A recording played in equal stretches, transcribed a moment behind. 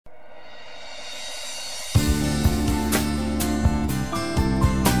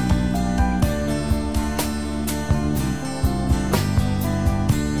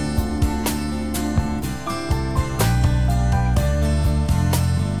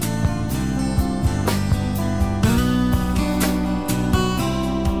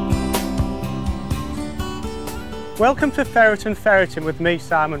Welcome to Ferret and Ferreting with me,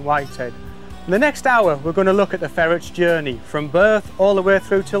 Simon Whitehead. In the next hour we're going to look at the ferret's journey from birth all the way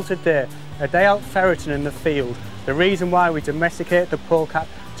through till today, a day out ferreting in the field, the reason why we domesticate the polecat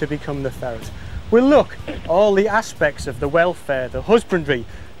to become the ferret. We'll look at all the aspects of the welfare, the husbandry,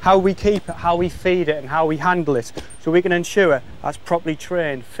 how we keep it, how we feed it and how we handle it, so we can ensure that's properly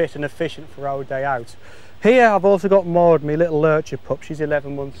trained, fit and efficient for our day out. Here I've also got Maud, my little lurcher pup. She's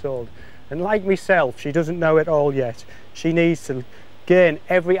 11 months old. And like myself, she doesn't know it all yet. She needs to gain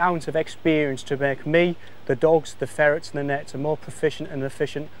every ounce of experience to make me, the dogs, the ferrets and the nets a more proficient and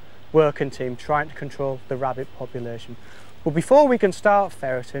efficient working team trying to control the rabbit population. But before we can start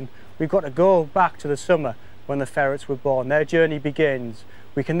ferreting, we've got to go back to the summer when the ferrets were born. Their journey begins.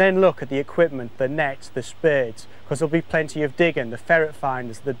 We can then look at the equipment, the nets, the spades, because there'll be plenty of digging, the ferret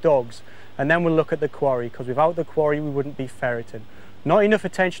finders, the dogs, and then we'll look at the quarry, because without the quarry we wouldn't be ferreting. Not enough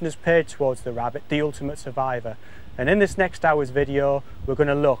attention is paid towards the rabbit, the ultimate survivor. And in this next hour's video, we're going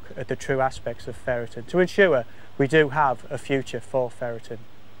to look at the true aspects of ferreting to ensure we do have a future for ferreting.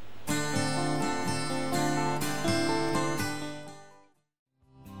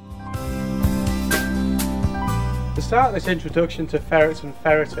 To start this introduction to ferrets and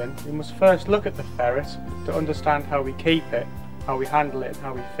ferreting, we must first look at the ferret to understand how we keep it, how we handle it and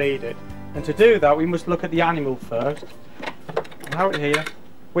how we feed it. And to do that we must look at the animal first. And out here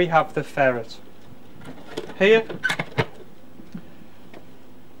we have the ferret. Here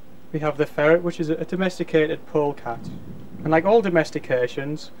we have the ferret, which is a domesticated polecat. And like all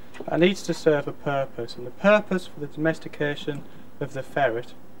domestications, it needs to serve a purpose, and the purpose for the domestication of the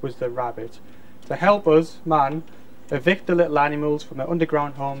ferret was the rabbit, to help us, man, evict the little animals from their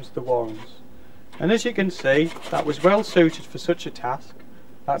underground homes, the warrens. And as you can see, that was well suited for such a task.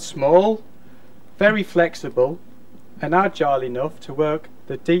 That's small, very flexible and agile enough to work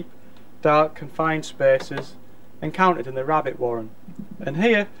the deep, dark, confined spaces encountered in the rabbit warren. And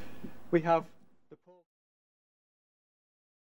here we have